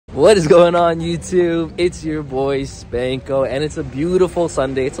What is going on, YouTube? It's your boy Spanko, and it's a beautiful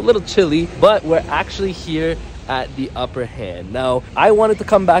Sunday. It's a little chilly, but we're actually here at the Upper Hand. Now, I wanted to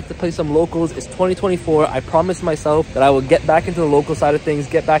come back to play some locals. It's 2024. I promised myself that I would get back into the local side of things,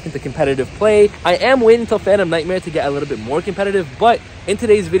 get back into competitive play. I am waiting until Phantom Nightmare to get a little bit more competitive, but in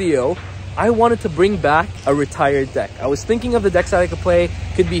today's video, I wanted to bring back a retired deck. I was thinking of the decks that I could play.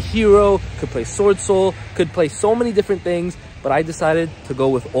 Could be Hero, could play Sword Soul, could play so many different things, but I decided to go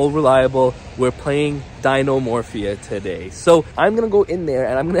with Old Reliable. We're playing Dinomorphia today. So I'm gonna go in there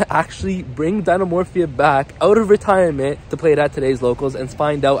and I'm gonna actually bring Dinomorphia back out of retirement to play it at today's locals and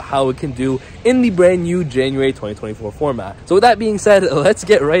find out how it can do in the brand new January 2024 format. So with that being said, let's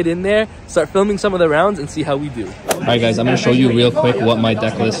get right in there, start filming some of the rounds and see how we do. Alright guys, I'm gonna show you real quick what my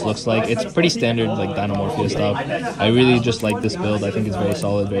deck list looks like. It's pretty standard like Dinomorphia stuff. I really just like this build. I think it's very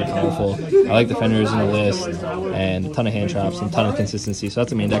solid, very powerful. I like defenders in the list and a ton of hand traps and a ton of consistency. So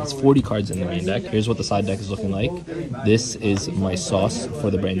that's the main deck. It's 40 cards in the main deck. Here's what the side deck is looking like. This is my sauce for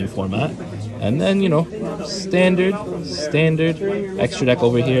the brand new format. And then, you know, standard extra deck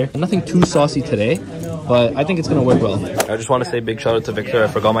over here. Nothing too saucy today, but I think it's gonna work well. I just want to say big shout out to Victor. I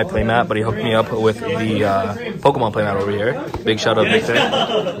forgot my playmat, but he hooked me up with the Pokemon playmat over here. Big shout out Victor.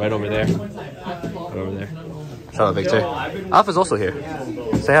 Right over there. Right over there. Shout out Victor. Alpha's also here.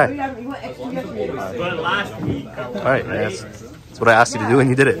 Say hi. Alright, that's what I asked you to do and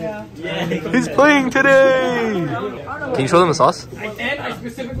you did it. He's playing today! Can you show them the sauce? I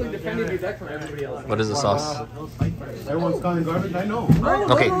specifically defended your deck from everybody else. What is the sauce? Everyone's calling garbage, I know.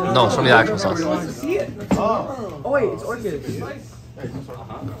 Okay, no, show me the actual sauce. See it? Oh wait, it's orchid.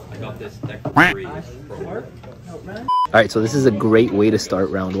 I got this deck for free. Alright, so this is a great way to start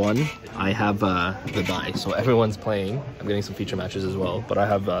round one. I have the bye, so everyone's playing. I'm getting some feature matches as well, but I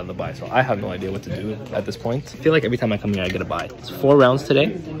have the bye, so I have no idea what to do at this point. I feel like every time I come here, I get a bye. It's 4 rounds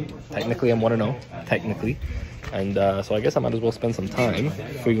today. Technically, I'm 1-0. Technically. And so I guess I might as well spend some time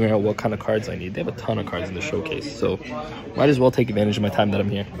figuring out what kind of cards I need. They have a ton of cards in the showcase, so might as well take advantage of my time that I'm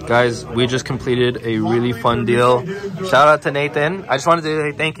here. Guys, we just completed a really fun deal. Shout out to Nathan. I just wanted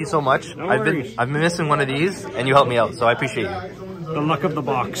to say thank you so much. I've been missing one of these, and you helped me out, so I appreciate you. The luck of the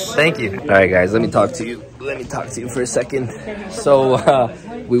box. Thank you. All right, guys, let me talk to you. Let me talk to you for a second. So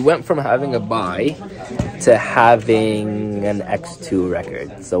we went from having a bye to having an X2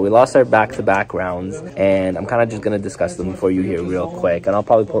 record. So we lost our back-to-back rounds, and I'm kind of just going to discuss them for you here real quick. And I'll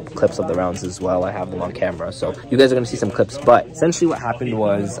probably put up clips of the rounds as well. I have them on camera, so you guys are going to see some clips. But essentially what happened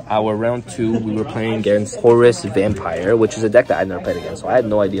was our round 2, we were playing against Horus Vampire, which is a deck that I'd never played against. So I had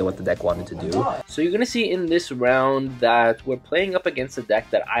no idea what the deck wanted to do. So you're going to see in this round that we're playing up against a deck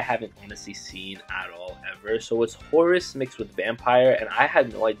that I haven't honestly seen at all ever. So it's Horus mixed with Vampire, and I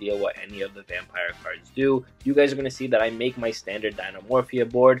had no idea what any of the Vampire cards do. You guys are going to see that I make my standard Dinomorphia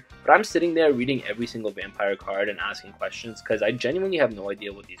board, but I'm sitting there reading every single Vampire card and asking questions because I genuinely have no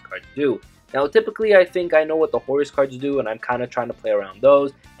idea what these cards do. Now, typically, I think I know what the Horus cards do, and I'm kind of trying to play around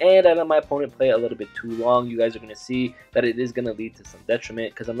those, and I let my opponent play a little bit too long. You guys are going to see that it is going to lead to some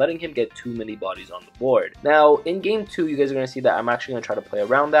detriment, because I'm letting him get too many bodies on the board. Now, in Game 2, you guys are going to see that I'm actually going to try to play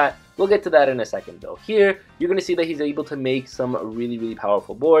around that. We'll get to that in a second, though. Here, you're going to see that he's able to make some really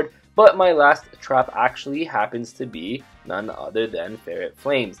powerful board, but my last trap actually happens to be none other than Ferret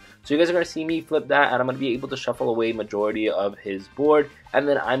Flames. So you guys are going to see me flip that, and I'm going to be able to shuffle away majority of his board, and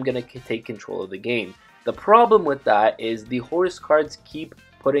then I'm going to take control of the game. The problem with that is the Horus cards keep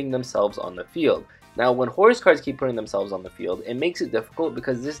putting themselves on the field. Now, when Horus cards keep putting themselves on the field, it makes it difficult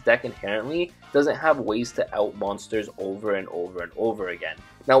because this deck inherently doesn't have ways to out monsters over and over again.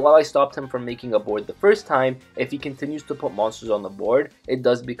 Now, while I stopped him from making a board the first time, if he continues to put monsters on the board, it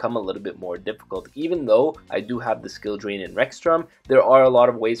does become a little bit more difficult. Even though I do have the skill drain in Rexstrom, there are a lot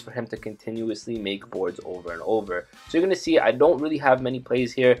of ways for him to continuously make boards over and over. So you're going to see I don't really have many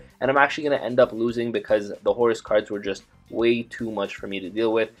plays here, and I'm actually going to end up losing because the Horus cards were just way too much for me to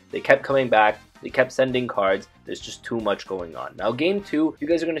deal with. They kept coming back. They kept sending cards. There's just too much going on. Now, Game 2, you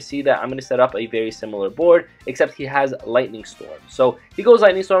guys are going to see that I'm going to set up a very similar board, except he has Lightning Storm. So he goes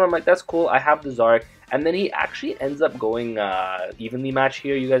Lightning Storm. I'm like, that's cool. I have the Zark. And then he actually ends up going evenly match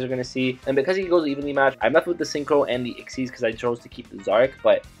here, you guys are going to see. And because he goes evenly match, I'm left with the Synchro and the Ixies because I chose to keep the Zark,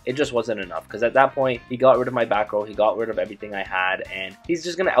 but it just wasn't enough. Because at that point, he got rid of my back row, he got rid of everything I had, and he's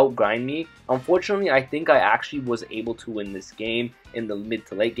just going to outgrind me. Unfortunately, I think I actually was able to win this game in the mid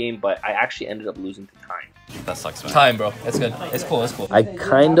to late game, but I actually ended up losing to time. That sucks, man. Time, bro. It's good. It's cool. It's cool. I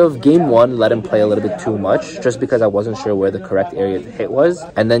kind of, game 1, let him play a little bit too much just because I wasn't sure where the correct area to hit was.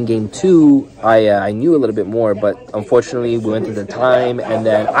 And then game 2, I knew a little bit more, but unfortunately we went into time, and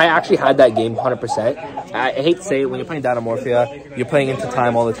then I actually had that game 100%. I hate to say it, when you're playing dinomorphia, you're playing into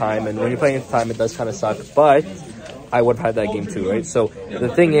time all the time, and when you're playing into time, it does kind of suck, but I would have had that game too, right? So the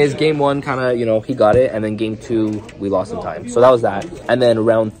thing is, game 1 kind of, you know, he got it, and then game 2 we lost in time. So that was that. And then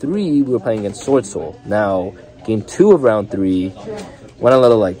round 3 we were playing against Sword Soul. Now game 2 of round 3 went a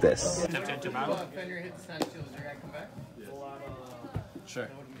little like this. Sure.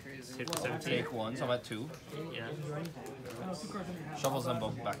 Take 1, so I'm at 2. Yeah. Shuffles them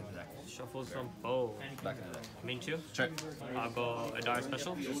both back in the deck. Shuffles from both. Back in the deck. Mean two. Sure. I'll go a dire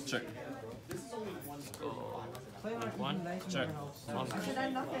special. Sure. Go link 1. Sure.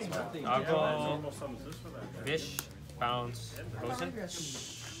 I'll go Bish, bounce, frozen.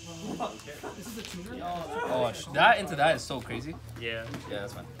 Oh, that into that is so crazy. Yeah. Yeah,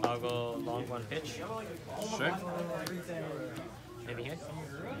 that's fine. I'll go long 1 pitch. Sure. Maybe hit.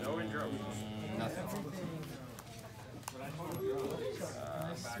 Nothing.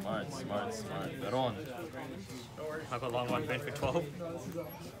 Smart. Veron. I'll go long 1 pin for 12.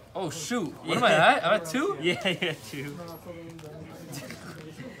 Oh shoot! What am I at? I'm at 2? Yeah, 2.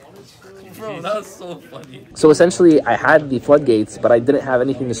 Bro, that was so funny. So essentially, I had the floodgates, but I didn't have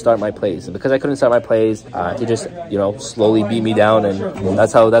anything to start my plays. And because I couldn't start my plays, he just, you know, slowly beat me down, and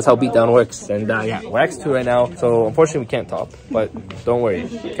that's how beatdown works. And yeah, we're X2 right now, so unfortunately we can't top. But don't worry,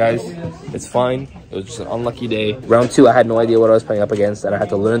 guys, it's fine. It was just an unlucky day. Round 2, I had no idea what I was playing up against, and I had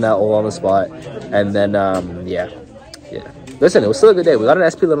to learn that all on the spot. And then, yeah. Listen, it was still a good day. We got an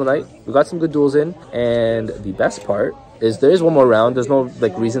SP Little Knight. We got some good duels in, and the best part is there is one more round. There's no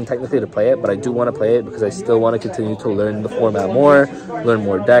like reason technically to play it, but I do want to play it because I still want to continue to learn the format more, learn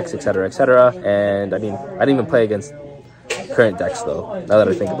more decks, etc., etc. And I mean, I didn't even play against current decks though, now that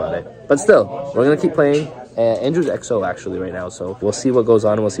I think about it. But still, we're gonna keep playing. Andrew's XO actually right now, so we'll see what goes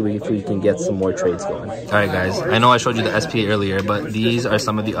on, and we'll see if we can get some more trades going. All right, guys, I know I showed you the SP earlier, but these are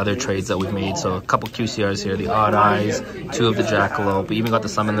some of the other trades that we've made. So a couple QCRs here, the Odd Eyes, 2 of the Jackalope. We even got the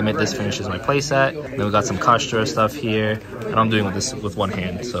Summon Limit. This finishes my playset. Then we got some Kashtra stuff here, and I'm doing with one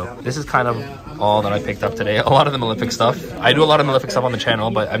hand. So this is kind of all that I picked up today. A lot of the Malefic stuff. I do a lot of Malefic stuff on the channel,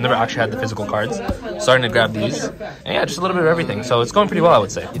 but I've never actually had the physical cards. Starting to grab these, and yeah, just a little bit of everything. So it's going pretty well, I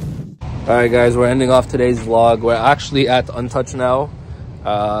would say. Alright guys, we're ending off today's vlog. We're actually at Untouched now.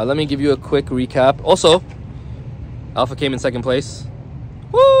 Let me give you a quick recap. Also, Alpha came in 2nd place.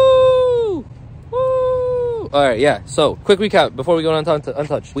 Woo! Woo! Alright, yeah. So, quick recap before we go on to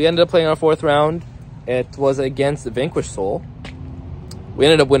Untouched. We ended up playing our 4th round. It was against Vanquished Soul. We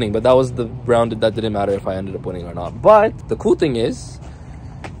ended up winning, but that was the round that didn't matter if I ended up winning or not. But the cool thing is,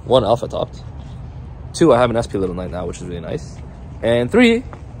 1, Alpha topped. 2, I have an SP Little Knight now, which is really nice. And 3,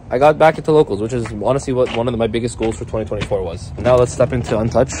 I got back into locals, which is honestly what one of my biggest goals for 2024 was. Now let's step into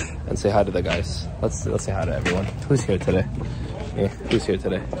Untouched and say hi to the guys. Let's say hi to everyone. Who's here today? Yeah, who's here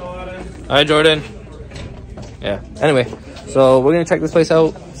today? Hi, Jordan. Yeah. Anyway, so we're gonna check this place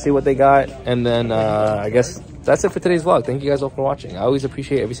out, see what they got, and then I guess that's it for today's vlog. Thank you guys all for watching. I always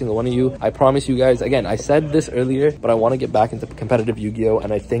appreciate every single one of you. I promise you guys, again, I said this earlier, but I want to get back into competitive Yu-Gi-Oh,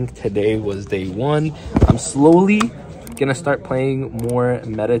 and I think today was day 1. I'm slowly gonna start playing more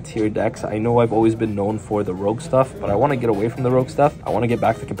meta tier decks. I know I've always been known for the rogue stuff, but I want to get away from the rogue stuff. I want to get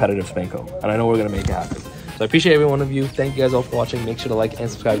back to competitive Spanko, and I know we're gonna make it happen. So I appreciate every one of you. Thank you guys all for watching. Make sure to like and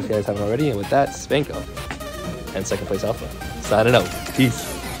subscribe if you guys haven't already. And with that, Spanko and 2nd place Alpha. Signing out.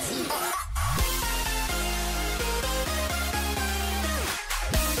 Peace.